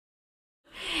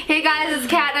Hey guys, it's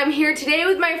Kat. I'm here today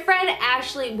with my friend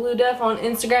Ashley Blue Duff on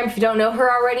Instagram. If you don't know her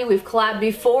already, we've collabed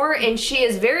before, and she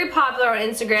is very popular on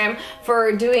Instagram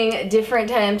for doing different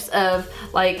types of,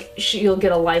 like, you'll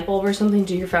get a light bulb or something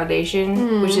to your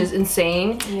foundation, which is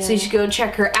insane. Yeah. So you should go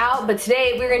check her out. But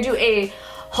today we're gonna do a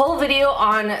whole video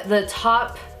on the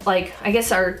top, like, I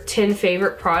guess our 10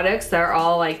 favorite products that are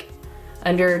all like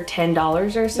under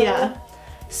 $10 or so. Yeah.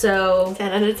 So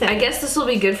 10 out of 10. I guess this will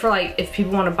be good for, like, if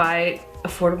people want to buy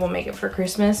affordable makeup for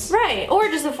Christmas. Right, or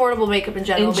just affordable makeup in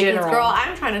general. Because, girl,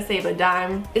 I'm trying to save a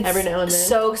dime every now and then. It's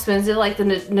so expensive, like the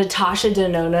Natasha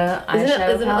Denona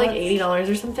eyeshadow Isn't it like $80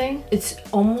 or something? It's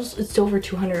over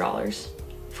 $200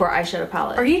 for eyeshadow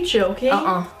palette. Are you joking?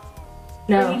 No,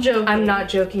 are you joking? I'm not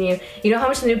joking you. You know how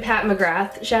much the new Pat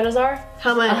McGrath shadows are?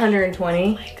 How much? 120.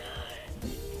 Oh my god.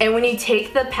 And when you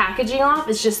take the packaging off,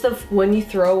 it's just the one you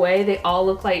throw away, they all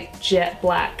look like jet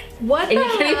black. What the hell?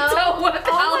 And you can't even tell what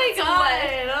oh my god.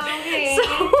 Okay.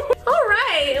 So,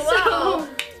 alright, well.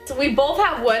 So we both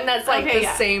have one that's like the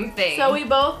same thing. So we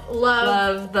both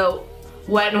love the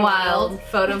Wet n Wild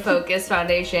Photo Focus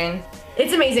Foundation.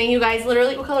 It's amazing, you guys.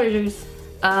 Literally, what color is yours?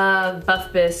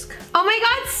 Buff Bisque. Oh my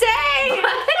god, same!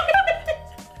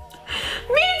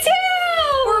 Me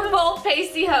too! We're both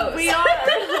pasty hoes. We are.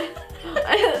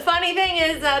 Funny thing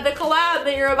is, the collab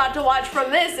that you're about to watch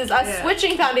from this is us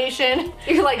switching foundation.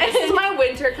 You're like, this is my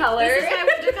winter color. This is my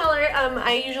winter color.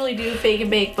 I usually do fake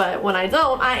and bake, but when I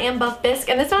don't, I am Buff Bisque,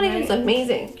 and this foundation is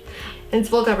amazing. And it's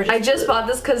full coverage. I just bought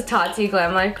this because Tati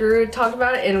Glam Life Guru talked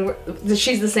about it, and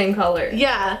she's the same color.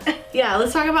 Yeah, yeah.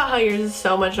 Let's talk about how yours is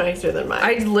so much nicer than mine.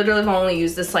 I literally have only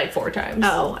used this like 4 times.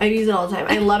 Oh, I use it all the time.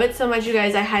 I love it so much, you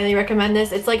guys. I highly recommend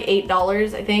this. It's like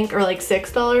 $8, I think, or like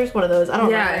 $6. One of those. I don't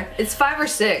remember. Yeah, it's 5 or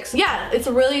 6. Yeah, it's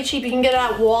really cheap. You can get it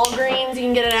at Walgreens. You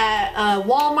can get it at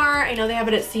Walmart. I know they have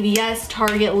it at CVS,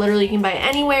 Target. Literally, you can buy it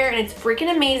anywhere, and it's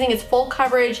freaking amazing. It's full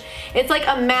coverage. It's like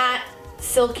a matte,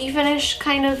 silky finish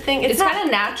kind of thing. It's kind of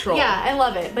natural. Yeah, I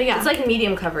love it. But yeah, it's like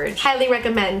medium coverage. Highly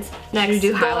recommend. Next, should we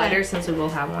do highlighter since we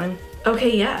both have one?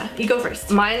 Okay, yeah. You go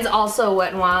first. Mine's also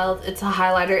Wet n Wild. It's a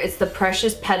highlighter. It's the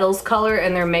Precious Petals color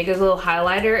and their MegaGlo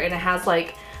highlighter, and it has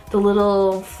like the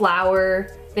little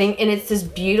flower thing, and it's this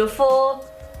beautiful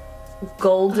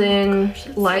golden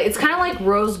light. It's kind of like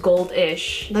rose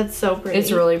gold-ish. That's so pretty.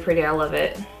 It's really pretty. I love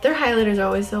it. Their highlighters are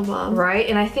always so bomb. Right?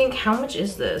 And I think, how much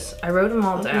is this? I wrote them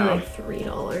all down. Like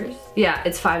 $3. Yeah,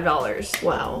 it's $5.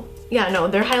 Wow. Yeah, no,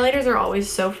 their highlighters are always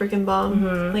so freaking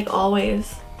bomb. Like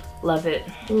always. Love it.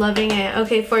 Loving it.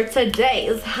 Okay, for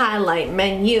today's highlight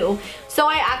menu. So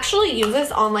I actually use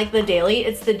this on like the daily.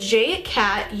 It's the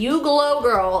J.CAT You Glow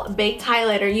Girl Baked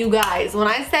Highlighter, you guys. When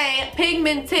I say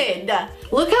pigmented,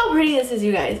 look how pretty this is,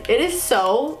 you guys. It is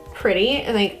so pretty,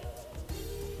 and like,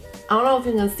 I don't know if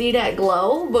you can see that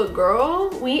glow, but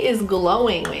girl, we is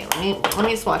glowing. Wait, let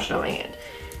me swatch it on my hand.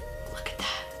 Look at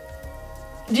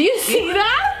that. Do you see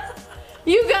that?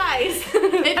 You guys,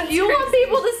 if you want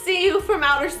people to see you from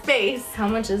outer space. How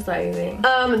much is that, you think?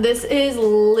 This is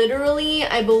literally,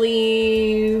 I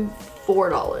believe,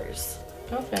 $4.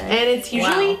 Okay. And it's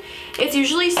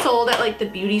usually sold at like the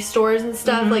beauty stores and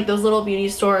stuff, like those little beauty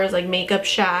stores like Makeup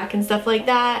Shack and stuff like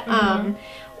that.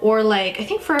 Or like, I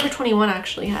think Forever 21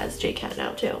 actually has J.CAT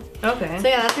now too. Okay. So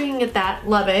yeah, that's where you can get that.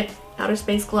 Love it. Outer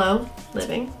Space Glow,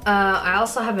 living. I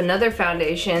also have another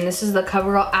foundation. This is the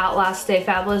CoverGirl Outlast Stay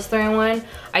Fabulous 3-in-1.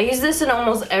 I use this in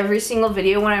almost every single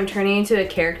video when I'm turning into a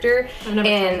character. I've never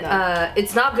tried that.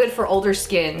 It's not good for older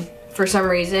skin for some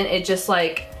reason. It just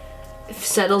like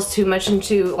settles too much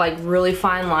into like really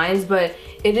fine lines, but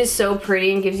it is so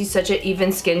pretty and gives you such an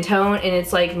even skin tone, and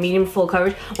it's like medium full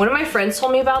coverage. One of my friends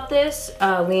told me about this,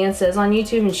 Leanne Says on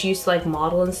YouTube, and she used to like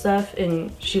model and stuff,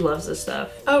 and she loves this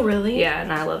stuff. Oh really? Yeah,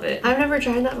 and I love it. I've never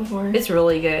tried that before. It's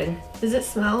really good. Does it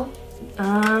smell?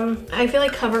 I feel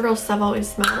like CoverGirl stuff always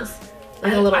smells.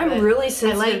 Like a little bit. I'm really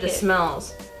sensitive to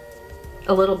smells.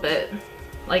 A little bit.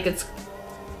 Like it's...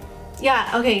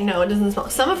 Yeah, okay, no, it doesn't smell.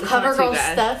 Some of CoverGirl's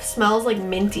stuff smells like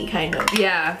minty, kind of.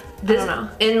 Yeah. I don't know.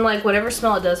 And like whatever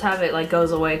smell it does have, it like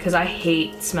goes away, because I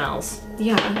hate smells.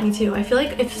 Yeah, me too. I feel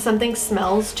like if something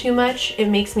smells too much, it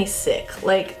makes me sick.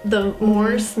 Like the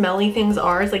more smelly things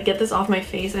are, it's like, get this off my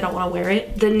face, I don't want to wear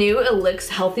it. The new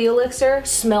Healthy Elixir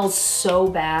smells so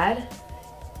bad.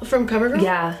 From CoverGirl?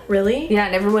 Yeah. Really? Yeah,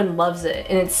 and everyone loves it,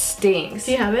 and it stinks.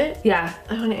 Do you have it? Yeah.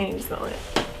 I need to smell it.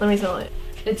 Let me smell it.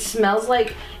 It smells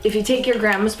like if you take your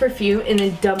grandma's perfume and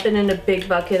then dump it in a big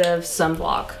bucket of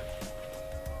sunblock.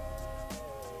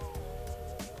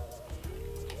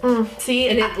 See,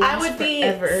 and I would be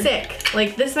sick.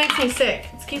 Like, this makes me sick.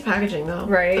 It's cute packaging though.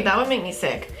 Right. But that would make me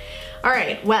sick.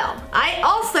 Alright, well, I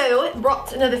also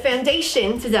brought another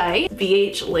foundation today.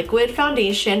 BH Liquid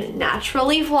Foundation,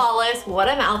 Naturally Flawless. What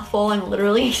a mouthful. I'm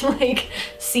literally like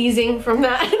seizing from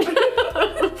that.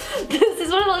 This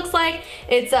is what it looks like.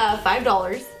 It's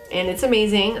 $5 and it's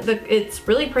amazing. It's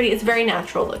really pretty. It's very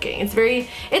natural looking. It's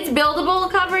buildable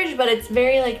coverage, but it's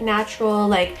very like natural,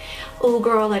 like, oh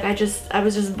girl, like I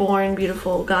was just born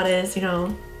beautiful goddess, you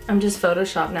know. I'm just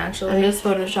Photoshopped naturally. I'm just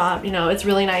Photoshopped, you know, it's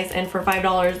really nice, and for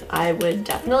 $5 I would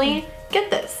definitely get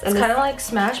this. It's kind of like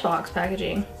Smashbox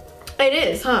packaging. It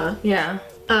is, huh? Yeah.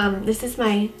 This is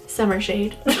my summer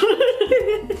shade. But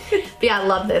yeah, I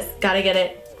love this. Gotta get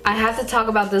it. I have to talk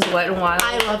about this Wet n Wild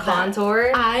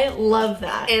contour. I love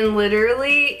that. And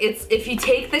literally, it's if you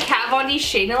take the Kat Von D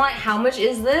shading light, how much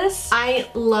is this? I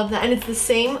love that, and it's the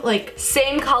same, like,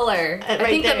 same color. Right I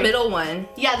think there. the middle one.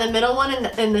 Yeah, the middle one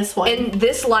and this one. And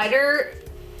this lighter,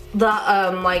 the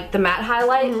like the matte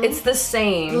highlight, it's the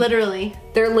same. Literally.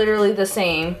 They're literally the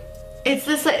same. It's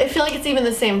this, I feel like it's even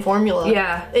the same formula.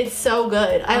 Yeah. It's so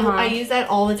good. I use that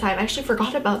all the time. I actually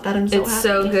forgot about that. I'm so happy. It's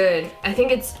so good. I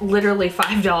think it's literally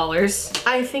 $5.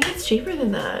 I think it's cheaper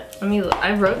than that. I mean,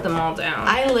 I wrote them all down.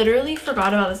 I literally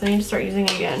forgot about this. I need to start using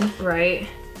it again. Right?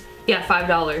 Yeah,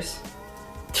 $5.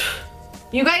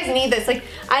 You guys need this. Like,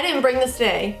 I didn't bring this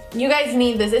today. You guys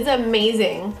need this. It's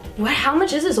amazing. What? How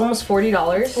much is this? Almost $40?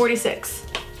 $46.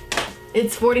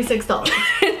 It's $46.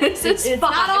 It's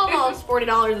not almost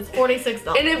 $40, it's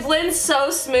 $46. And it blends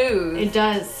so smooth. It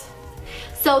does.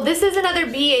 So this is another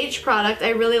BH product. I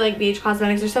really like BH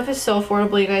Cosmetics. Their stuff is so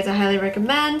affordable, you guys. I highly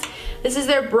recommend. This is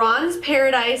their Bronze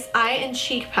Paradise Eye and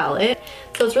Cheek Palette.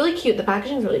 So it's really cute. The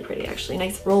packaging is really pretty, actually.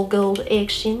 Nice roll gold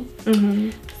action.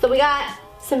 So we got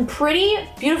some pretty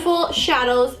beautiful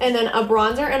shadows and then a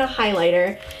bronzer and a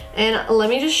highlighter. And let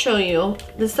me just show you.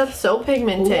 This stuff's so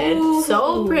pigmented. Ooh.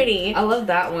 So pretty. I love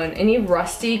that one. Any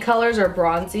rusty colors or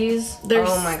bronzies?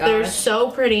 Oh my gosh. They're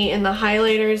so pretty, and the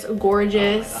highlighter's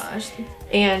gorgeous. Oh my gosh.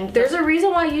 And there's a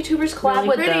reason why YouTubers collab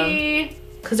with them.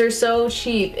 Because they're so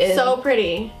cheap. And so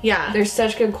pretty. Yeah. They're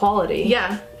such good quality.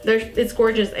 Yeah. It's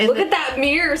gorgeous. And look at that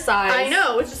mirror size. I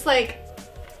know. It's just like,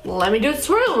 let me do a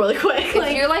tutorial really quick.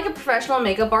 If you're like a professional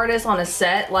makeup artist on a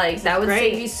set, like that would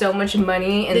save you so much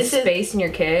money and space in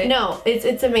your kit. No,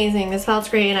 it's amazing. This palette's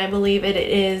great, and I believe it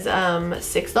is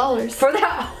 $6 for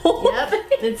that whole. Yep,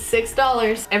 it's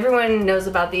 $6. Everyone knows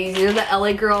about these. These are the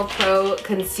LA Girl Pro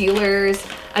concealers.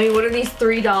 I mean, what are these?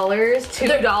 $3,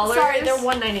 $2? Sorry, they're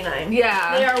 $1.99.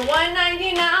 Yeah, they are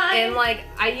 $1.99. And like,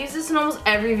 I use this in almost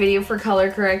every video for color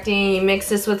correcting. You mix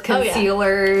this with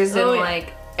concealers and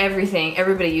like. Everything.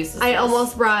 Everybody uses this. I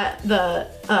almost brought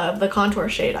the contour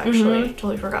shade, actually.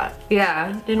 Totally forgot.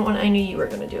 Yeah. I knew you were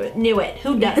gonna do it. Knew it.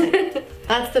 Who doesn't?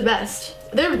 That's the best.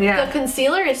 The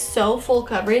concealer is so full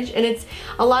coverage, and it's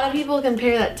a lot of people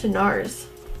compare that to NARS.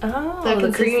 Oh,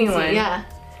 the creamy one. Yeah.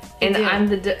 And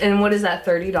and what is that?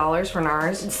 $30 for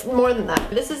NARS? It's more than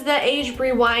that. This is the Age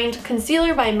Rewind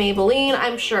Concealer by Maybelline.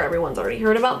 I'm sure everyone's already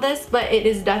heard about this, but it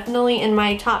is definitely in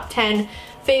my top 10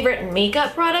 favorite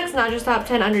makeup products, not just top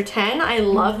 10 under 10. I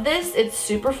love this. It's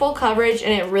super full coverage,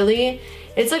 and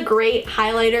it's a great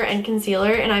highlighter and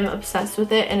concealer, and I'm obsessed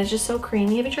with it, and it's just so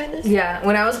creamy. Have you tried this? Yeah,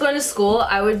 when I was going to school,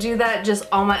 I would do that just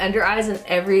on my under eyes and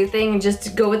everything, just to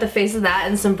go with the face of that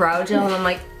and some brow gel, and I'm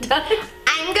like, done.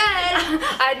 I'm good.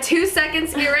 I had 2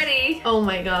 seconds to get ready. Oh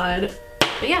my god.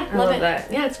 But yeah, I love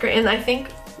that. Yeah, it's great, and I think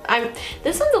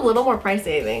this one's a little more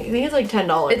pricey, I think. I think it's like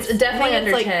 $10. It's definitely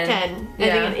under like 10. Yeah. I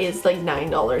think it is like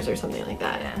 $9 or something like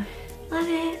that. Yeah. Love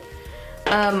it.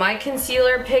 My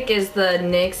concealer pick is the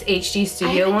NYX HD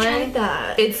Studio one. I haven't tried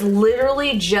that. It's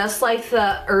literally just like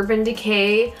the Urban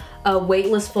Decay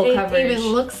weightless full coverage. It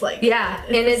even looks like yeah,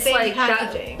 and it's like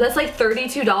that's like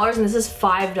 $32, and this is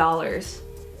 $5.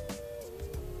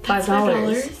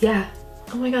 $5. Yeah.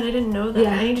 Oh my god, I didn't know that.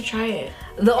 Yeah. I need to try it.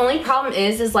 The only problem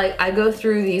is like I go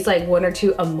through these like 1 or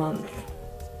 2 a month.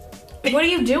 What are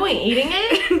you doing? Eating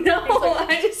it? No,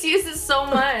 I just use it so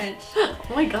much. Oh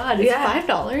my god, it's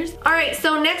 $5. Alright,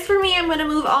 so next for me, I'm going to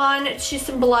move on to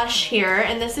some blush here.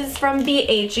 And this is from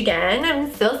BH again.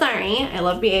 I'm so sorry. I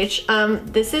love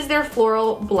BH. This is their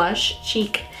Floral Blush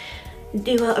Cheek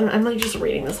Duo. I'm like just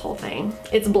reading this whole thing.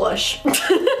 It's blush.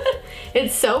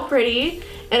 It's so pretty.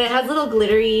 And it has little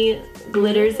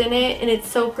glitters in it. And it's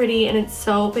so pretty and it's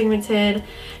so pigmented.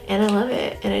 And I love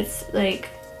it. And it's like,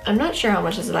 I'm not sure how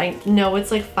much is it. I know it's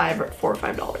like $4 or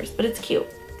 $5, but it's cute.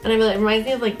 And I really, it reminds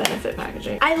me of like Benefit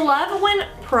packaging. I love when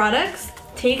products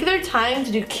take their time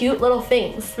to do cute little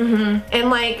things. And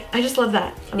like, I just love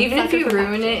that. Even if you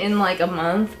ruin it in like a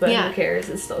month, but who cares,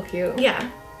 it's still cute. Yeah.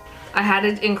 I had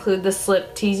to include the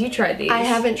slip tease. You tried these. I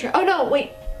haven't tried. Oh no,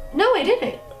 wait. No, I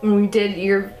didn't. when we did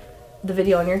the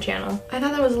video on your channel. I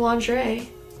thought that was lingerie.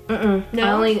 No.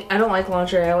 I don't like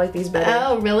lingerie. I like these better.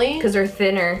 Oh, really? Because they're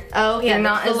thinner. Oh, yeah. They're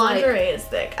not the as lingerie is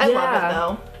thick. I love it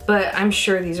though. But I'm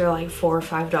sure these are like $4 or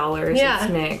 $5. Yeah.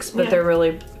 It's NYX, but they're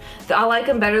really. I like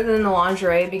them better than the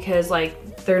lingerie because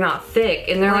like they're not thick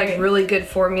and they're like really good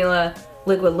formula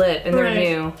liquid lip and they're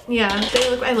new. Yeah,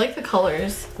 I like the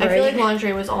colors. I feel like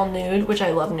lingerie was all nude, which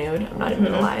I love nude. I'm not even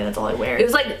gonna lie, that's all I wear. It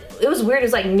was weird. It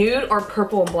was like nude or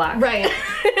purple and black. Right.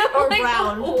 Or like,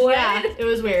 brown. What? Yeah, it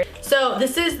was weird. So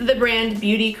this is the brand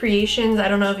Beauty Creations. I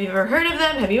don't know if you've ever heard of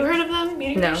them. Have you heard of them,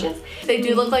 Beauty Creations? They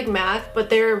do look like MAC, but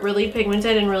they're really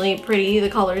pigmented and really pretty.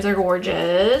 The colors are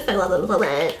gorgeous. I love them so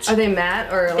much. Are they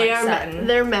matte or like satin?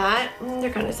 They're matte. They're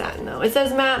kind of satin though. It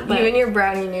says matte, but you and your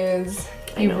brownie nudes.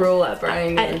 You rule up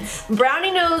brownie nudes.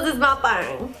 Brownie nose is my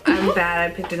thing. I'm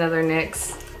bad. I picked another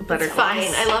NYX Butter Gloss.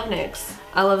 Fine. I love NYX.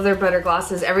 I love their butter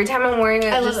glosses. Every time I'm wearing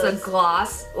a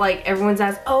gloss, like everyone's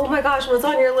asked, oh my gosh, what's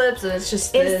on your lips? And it's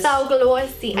just this. It's so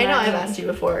glossy. I know I've asked you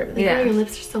before. Like, your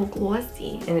lips are so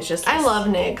glossy. And it's just I love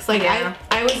NYX. Like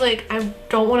I was like, I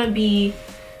don't want to be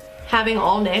having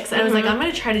all NYX. And I was like, I'm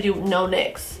going to try to do no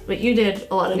NYX. But you did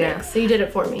a lot of NYX, so you did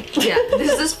it for me. Yeah,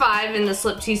 this is $5 and the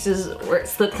slip teases were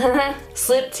slip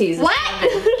teases. What?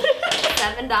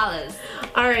 $7.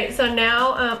 All right, so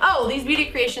now, oh, these Beauty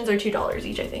Creations are $2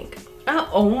 each, I think.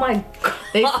 Oh my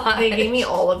god. They gave me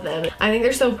all of them. I think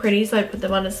they're so pretty, so I put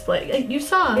them on display. Like, you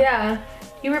saw. Yeah.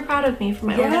 You were proud of me for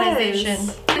my organization.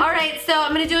 All right, so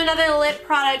I'm gonna do another lip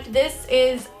product. This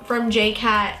is from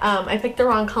J.CAT. I picked the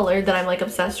wrong color that I'm like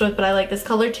obsessed with, but I like this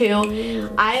color too.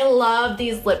 I love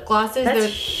these lip glosses. They're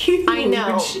huge. I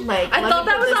know. Like, I thought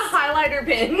that was a highlighter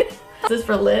pin. This is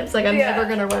for lips. Like I'm never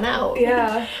gonna run out.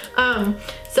 Yeah.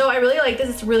 So I really like this.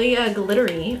 It's really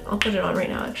glittery. I'll put it on right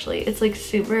now. Actually, it's like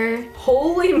super.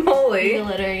 Holy moly.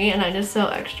 Glittery, and I'm just so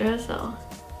extra. So.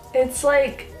 It's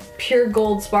like pure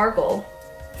gold sparkle.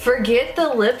 Forget the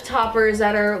lip toppers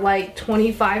that are like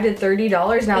 $25 to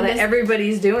 $30 now that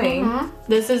everybody's doing.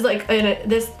 This is like,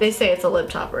 they say it's a lip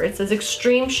topper. It says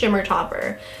Extreme Shimmer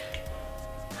Topper.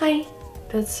 Hi.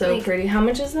 That's so pretty. How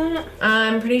much is that?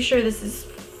 I'm pretty sure this is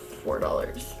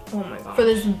 $4. Oh my god. For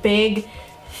this big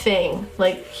thing,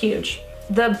 like huge.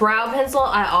 The brow pencil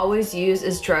I always use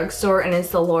is drugstore and it's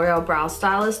the L'Oreal Brow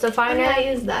Stylist Definer. Yeah, I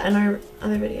used that in our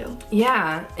other video.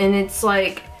 Yeah, and it's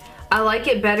like, I like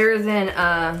it better than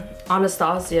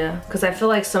Anastasia because I feel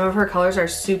like some of her colors are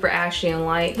super ashy and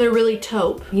light. They're really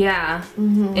taupe. Yeah.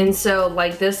 And so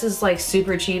like this is like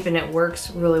super cheap and it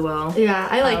works really well. Yeah,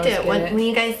 I liked it. When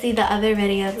you guys see the other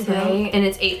video too. Right? And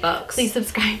it's $8. Please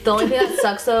subscribe. The only thing that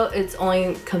sucks though, it's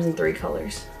only comes in 3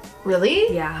 colors.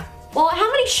 Really? Yeah. Well,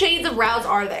 how many shades of brows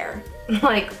are there?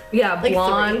 Like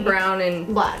blonde, 3. brown, and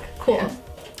black. Cool. Yeah.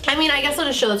 I mean, I guess I'll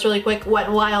just show this really quick. Wet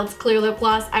n Wild's clear lip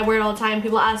gloss. I wear it all the time.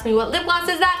 People ask me what lip gloss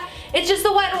is that? It's just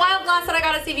the Wet n Wild gloss that I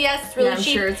got at CVS. It's really cheap. I'm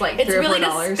sure it's like $3 or $4. It's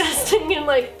really disgusting and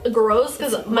like gross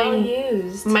because my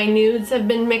nudes have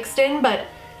been mixed in, but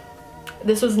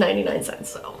this was 99 cents,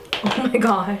 so. Oh my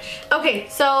gosh. Okay,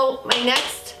 so my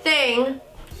next thing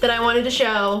that I wanted to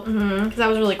show, because that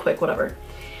was really quick, whatever.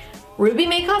 Ruby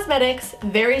May Cosmetics,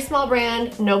 very small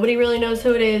brand. Nobody really knows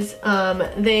who it is.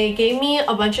 They gave me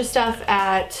a bunch of stuff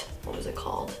at, what was it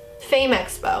called? Fame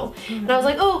Expo. And I was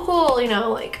like, oh cool, you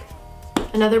know, like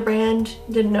another brand.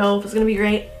 Didn't know if it was gonna be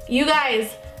great. You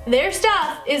guys, their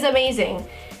stuff is amazing.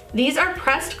 These are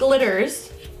pressed glitters.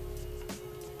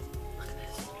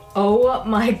 Oh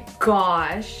my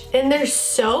gosh. And they're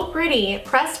so pretty.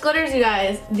 Pressed glitters, you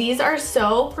guys. These are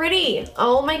so pretty.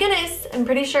 Oh my goodness. I'm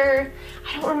pretty sure,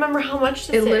 I don't remember how much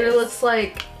this is. It literally looks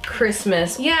like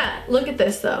Christmas. Yeah, look at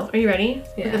this though. Are you ready?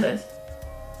 Yeah. Look at this.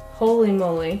 Holy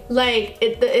moly. Like,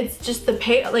 it's just the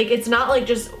like it's not like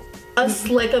just a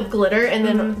slick of glitter and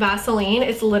then Vaseline.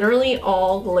 It's literally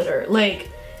all glitter. Like,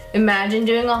 imagine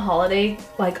doing a holiday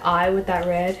like eye with that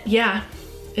red. Yeah.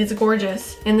 It's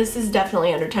gorgeous, and this is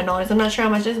definitely under $10. I'm not sure how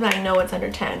much it is, but I know it's under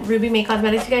 10. Ruby May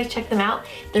Cosmetics, you guys check them out.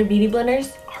 Their beauty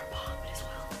blenders are bomb as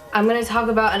well. I'm gonna talk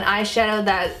about an eyeshadow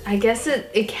that I guess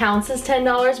it counts as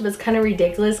 $10, but it's kind of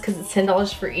ridiculous because it's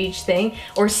 $10 for each thing,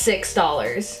 or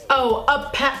 $6. Oh,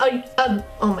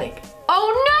 oh my,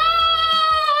 oh no!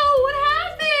 What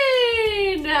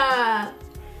happened?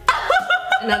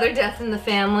 Another death in the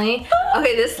family.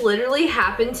 Okay, this literally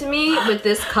happened to me with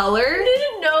this color. You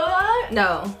didn't know that?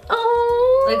 No.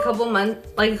 Oh. Like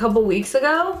a couple weeks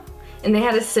ago, and they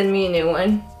had to send me a new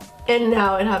one. And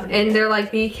now it happened. And they're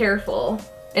like, be careful.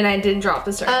 And I didn't drop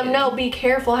the start. No, be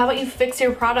careful. How about you fix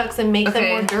your products and make them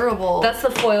more durable? That's the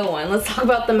foil one. Let's talk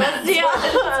about the matte.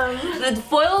 The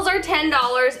foils are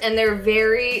 $10 and they're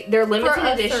limited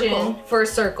edition for a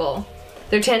circle.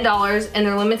 They're $10 and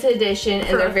they're limited edition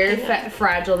and they're very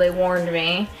fragile, they warned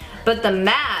me. But the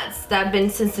mattes that have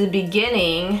been since the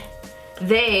beginning,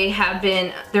 they're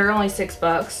only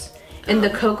 $6. And the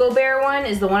Cocoa Bear one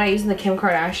is the one I use in the Kim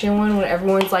Kardashian one when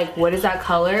everyone's like, what is that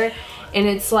color? And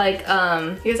it's like, you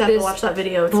guys have to watch that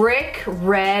video. It's brick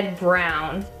red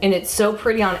brown. And it's so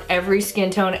pretty on every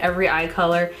skin tone, every eye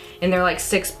color. And they're like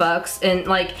 $6. And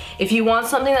like, if you want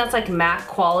something that's like MAC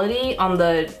quality on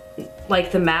the,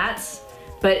 like the mattes,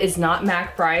 but it's not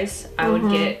MAC price, I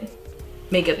would get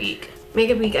MegaGlo.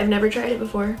 MegaGlo, I've never tried it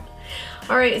before.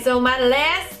 All right, so my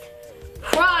last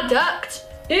product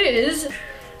is,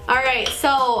 all right,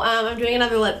 so I'm doing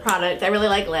another lip product. I really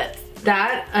like lips.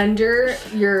 That under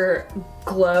your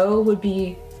glow would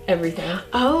be everything.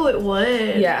 Oh, it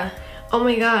would? Yeah. Oh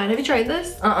my god, have you tried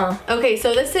this? Okay,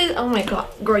 so this is, oh my god,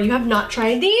 girl, you have not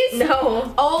tried these?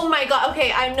 No. Oh my god,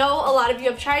 okay, I know a lot of you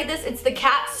have tried this. It's the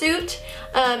Catsuit.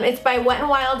 It's by Wet n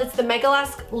Wild. It's the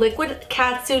MegaLast Liquid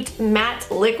Catsuit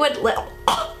Matte Liquid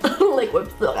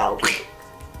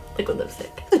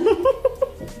lipstick.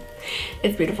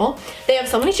 It's beautiful. They have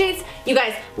so many shades. You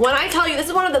guys, when I tell you this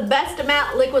is one of the best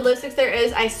matte liquid lipsticks there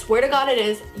is, I swear to god it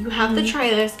is. You have to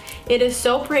try this. It is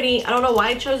so pretty. I don't know why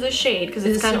I chose this shade because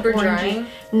it's kind of orangey. Drying?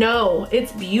 No,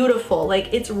 it's beautiful.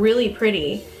 Like, it's really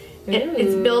pretty.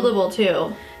 It's buildable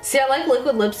too. See, I like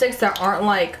liquid lipsticks that aren't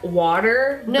like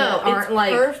water. No, aren't it's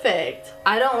like perfect.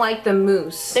 I don't like the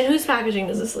mousse. And whose packaging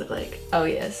does this look like? Oh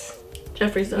yes.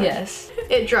 Jeffrey's done. Yes.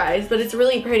 It dries, but it's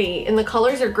really pretty, and the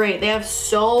colors are great. They have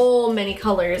so many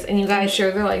colors, and you guys. I'm sure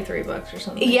they're like $3 or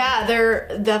something. Yeah,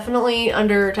 they're definitely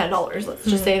under $10. Let's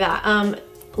just say that.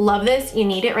 Love this. You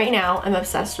need it right now. I'm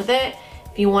obsessed with it.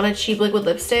 If you want a cheap liquid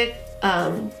lipstick,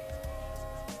 buy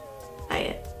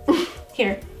it.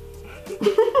 Here.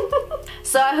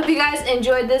 So I hope you guys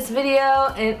enjoyed this video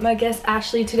and my guest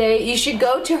Ashley today. You should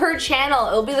go to her channel.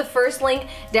 It'll be the first link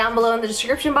down below in the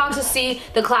description box to see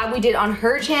the collab we did on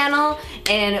her channel.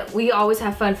 And we always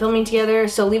have fun filming together.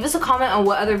 So leave us a comment on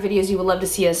what other videos you would love to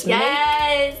see us make.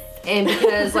 Yes! And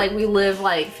because like we live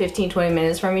like 15-20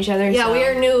 minutes from each other. Yeah, so.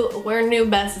 we're new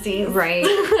besties. Right.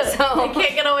 So I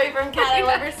can't get away from Cat. I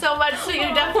love her so much, so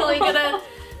you're definitely gonna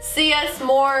see us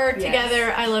more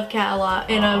together. I love Cat a lot.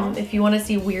 And if you want to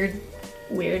see weird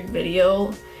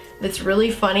video that's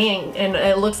really funny and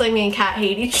it looks like me and Cat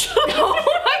hate each other. Oh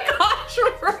my gosh,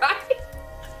 right.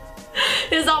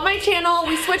 It's on my channel.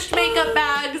 We switched makeup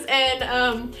bags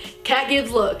and Cat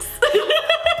gives looks.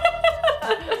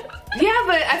 Yeah,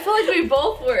 but I feel like we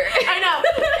both were. I know.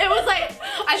 It was like,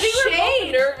 I think we're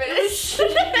both nervous.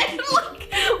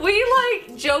 We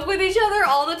like joke with each other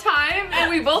all the time and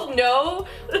we both know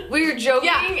we're joking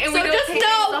and we don't take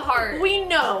it to the heart. We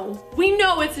know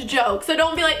it's a joke. So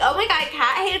don't be like, oh my god,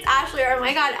 Cat hates Ashley, or oh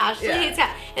my god, Ashley hates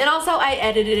Cat. And also I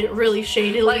edited it really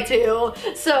shadily too.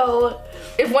 So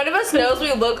if one of us knows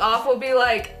we look off, we'll be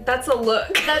like, that's a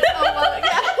look. That's a look.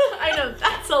 Yeah, I know,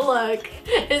 that's a look.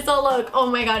 It's a look. Oh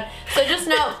my god. So just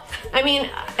know, I mean,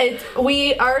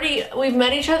 we've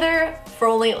met each other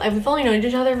for we've only known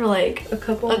each other for like a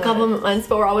couple months,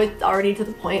 but we're already to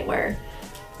the point where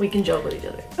we can joke with each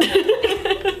other.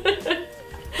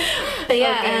 But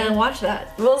yeah, and watch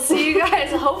that. We'll see you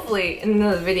guys hopefully in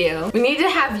another video. We need to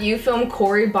have you film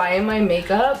Corey buying my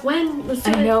makeup. When? Let's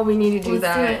do it. I know we need to do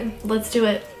that. Let's do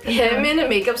it. Him in a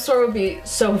makeup store would be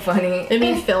so funny. I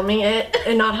mean, filming it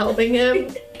and not helping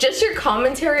him. Just your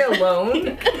commentary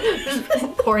alone.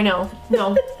 Corey, no.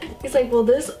 He's like, well,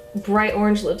 this bright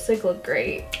orange lipstick look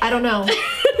great. I don't know.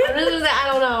 I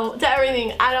don't know. To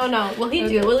everything, I don't know. Will he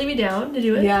do it? Will he be down to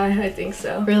do it? Yeah, I think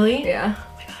so. Really? Yeah.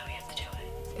 Oh my god, we have to do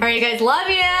it. All right, you guys. Love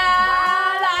you.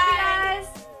 Bye, guys.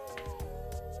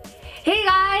 Hey,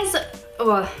 guys.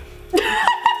 Oh.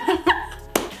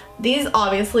 These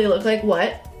obviously look like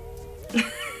what?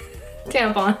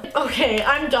 Tampon. Okay,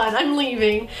 I'm done. I'm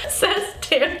leaving. It says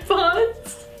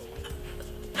tampons.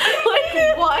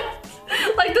 Like what?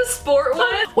 Like the sport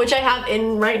one? Which I have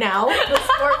in right now. The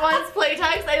sport ones,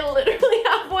 Playtex, I literally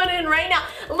have one in right now.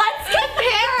 Let's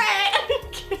compare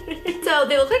it! So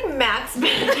they look like Max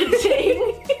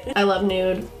packaging. I love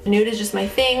nude. Nude is just my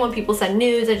thing. When people send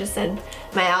nudes, I just send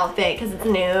my outfit because it's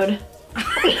nude.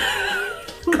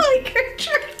 Like you're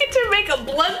trying to make a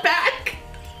blood pack.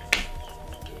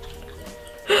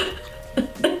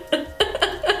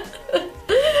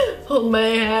 Hold my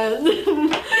hand.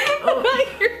 Oh my,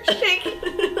 you're shaking.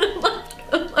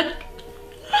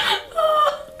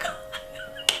 Oh god.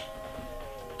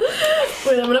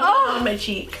 Wait, I'm gonna put it on my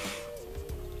cheek.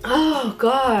 Oh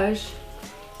gosh.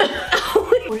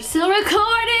 We're still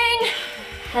recording.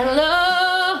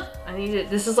 Hello. I I need it.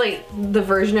 This is like the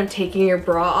version of taking your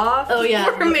bra off. Oh yeah.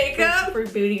 For makeup. For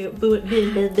booty. I've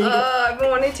been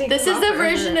wanting to take This is the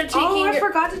version of taking I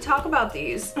forgot to talk about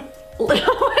these. Oh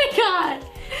my god.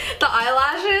 The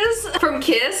eyelashes from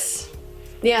Kiss.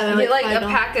 Yeah, they're you like, get like a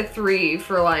pack of 3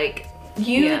 for like...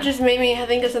 You just made me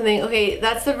think of something. Okay,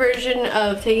 that's the version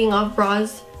of taking off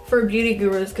bras for beauty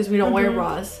gurus because we don't wear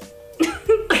bras.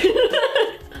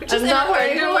 I'm not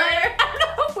wearing underwear. I'm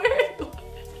not wearing.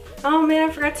 Oh man,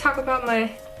 I forgot to talk about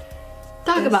my...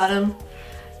 Talk about them.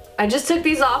 I just took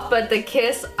these off, but the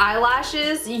Kiss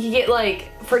eyelashes, you can get like,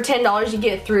 for $10 you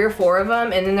get 3 or 4 of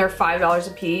them, and then they're $5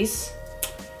 a piece.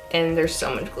 And there's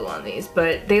so much glue on these,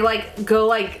 but they like go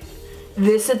like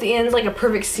this at the end, like a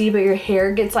perfect C, but your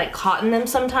hair gets like caught in them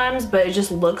sometimes, but it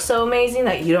just looks so amazing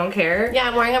that you don't care. Yeah,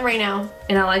 I'm wearing them right now.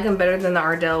 And I like them better than the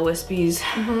Ardell Wispies.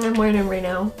 I'm wearing them right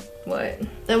now. What?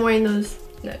 I'm wearing those.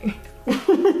 No.